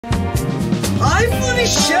Creami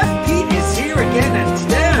Chef Pete is here again, and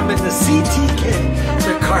today I'm in the CTK,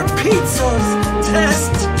 the Carpizzo's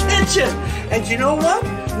Test Kitchen. And you know what?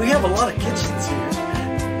 We have a lot of kitchens here.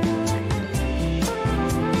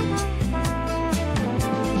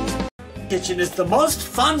 Kitchen is the most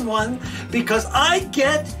fun one because I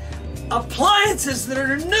get appliances that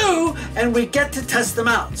are new and we get to test them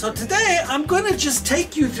out. So today I'm going to just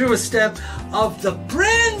take you through a step of the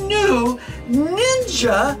brand new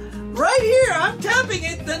Ninja. Right here, I'm tapping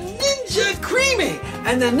it, the Ninja Creami.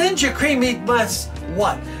 And the Ninja Creami must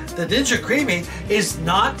what? The Ninja Creami is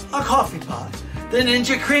not a coffee pot. The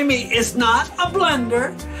Ninja Creami is not a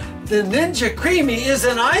blender. The Ninja Creami is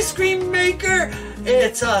an ice cream maker.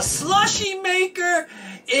 It's a slushy maker.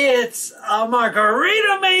 It's a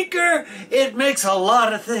margarita maker. It makes a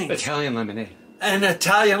lot of things. Italian lemonade. An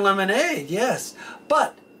Italian lemonade, yes.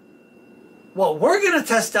 But what we're going to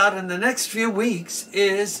test out in the next few weeks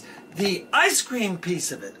is the ice cream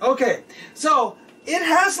piece of it. Okay, so it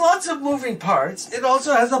has lots of moving parts. It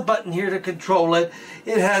also has a button here to control it.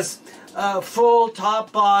 It has full,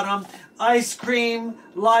 top, bottom, ice cream,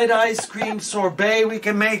 light ice cream, sorbet we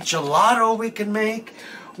can make, gelato we can make.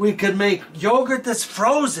 We could make yogurt that's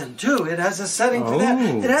frozen too. It has a setting for that.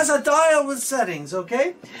 It has a dial with settings,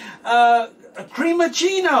 okay? A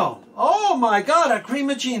cremacino. Oh my God, a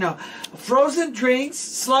cremacino. Frozen drinks,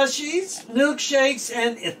 slushies, milkshakes,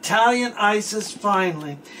 and Italian ices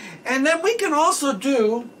finally. And then we can also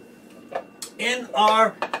do in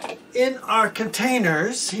our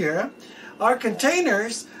containers here, our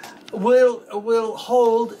containers will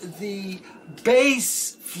hold the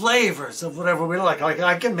base flavors of whatever we like. Like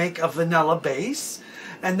I can make a vanilla base,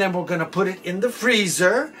 and then we're going to put it in the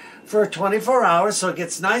freezer for 24 hours so it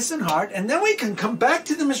gets nice and hard, and then we can come back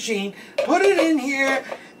to the machine, put it in here,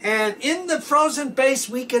 and in the frozen base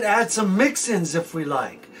we could add some mix-ins if we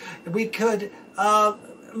like. We could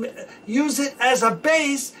use it as a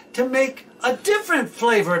base to make a different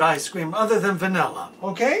flavored ice cream other than vanilla,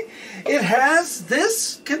 okay? It has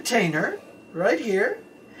this container right here,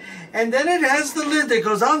 and then it has the lid that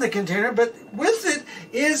goes on the container, but with it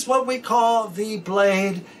is what we call the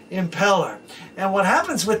blade impeller. And what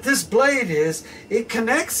happens with this blade is it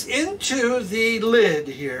connects into the lid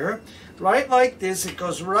here, right like this. It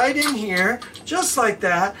goes right in here, just like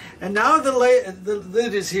that. And now the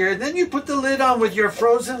lid is here. And then you put the lid on with your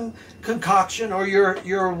frozen concoction or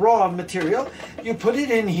your raw material. You put it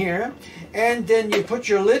in here, and then you put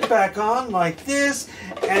your lid back on like this,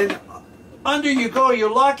 and under you go,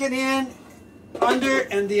 you lock it in, under,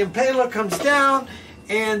 and the impaler comes down,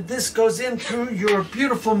 and this goes into your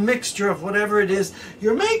beautiful mixture of whatever it is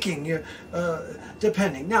you're making,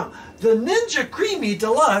 depending. Now, the Ninja Creami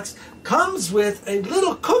Deluxe comes with a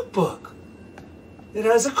little cookbook. It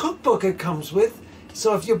has a cookbook it comes with,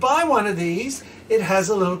 so if you buy one of these, it has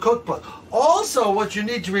a little cookbook. Also, what you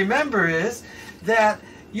need to remember is that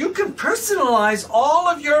you can personalize all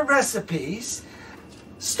of your recipes,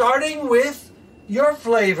 starting with your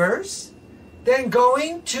flavors, then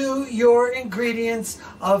going to your ingredients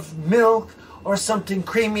of milk or something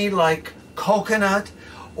creamy like coconut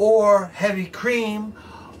or heavy cream,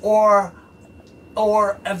 or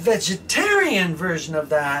a vegetarian version of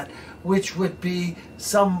that, which would be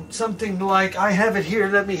something like, I have it here,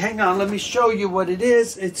 let me show you what it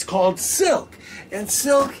is. It's called Silk, and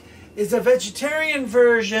Silk is a vegetarian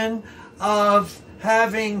version of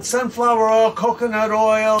having sunflower oil, coconut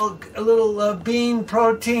oil, a little bean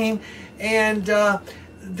protein, and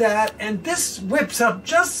and this whips up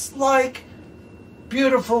just like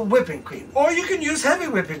beautiful whipping cream. Or you can use heavy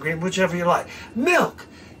whipping cream, whichever you like. Milk,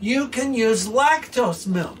 you can use lactose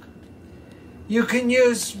milk. You can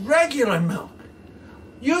use regular milk.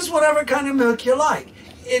 Use whatever kind of milk you like.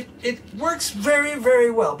 It works very,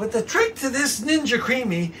 very well. But the trick to this Ninja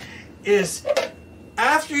Creami is,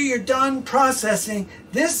 after you're done processing,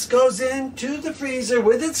 this goes into the freezer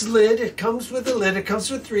with its lid. It comes with a lid. It comes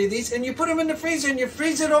with 3 of these, and you put them in the freezer and you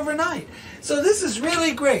freeze it overnight. So this is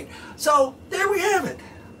really great. So there we have it.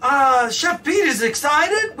 Chef Pete is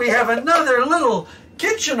excited. We have another little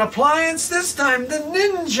kitchen appliance, this time the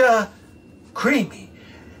Ninja Creami.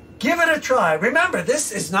 Give it a try. Remember,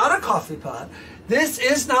 this is not a coffee pot. This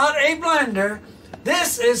is not a blender.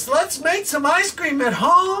 This is, let's make some ice cream at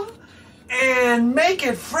home and make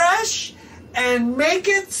it fresh, and make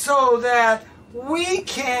it so that we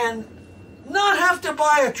can not have to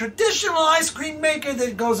buy a traditional ice cream maker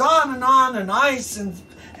that goes on, and ice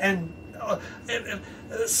and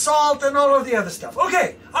salt and all of the other stuff.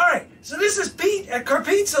 Okay, all right. So this is Pete at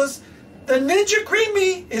Carpizzo's. The Ninja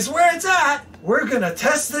Creami is where it's at. We're going to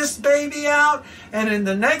test this baby out, and in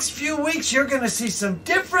the next few weeks, you're going to see some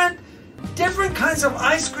different different kinds of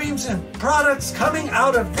ice creams and products coming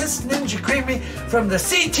out of this Ninja Creami from the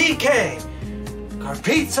CTK,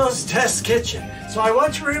 Carpizzo's Test Kitchen. So I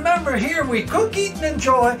want you to remember, here we cook, eat, and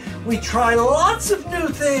enjoy. We try lots of new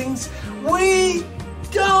things. We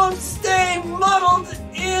don't stay muddled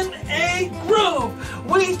in a groove.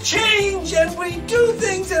 We change and we do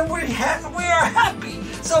things, and we are happy.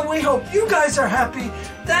 So we hope you guys are happy.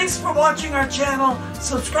 Thanks for watching our channel,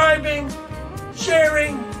 subscribing,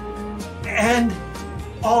 sharing, and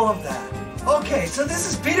all of that. Okay, so this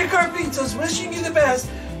is Peter Carpizzo's wishing you the best.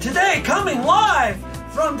 Today, coming live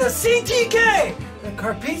from the CTK, the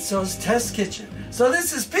Carpizzo's Test Kitchen. So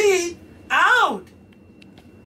this is Pete, out!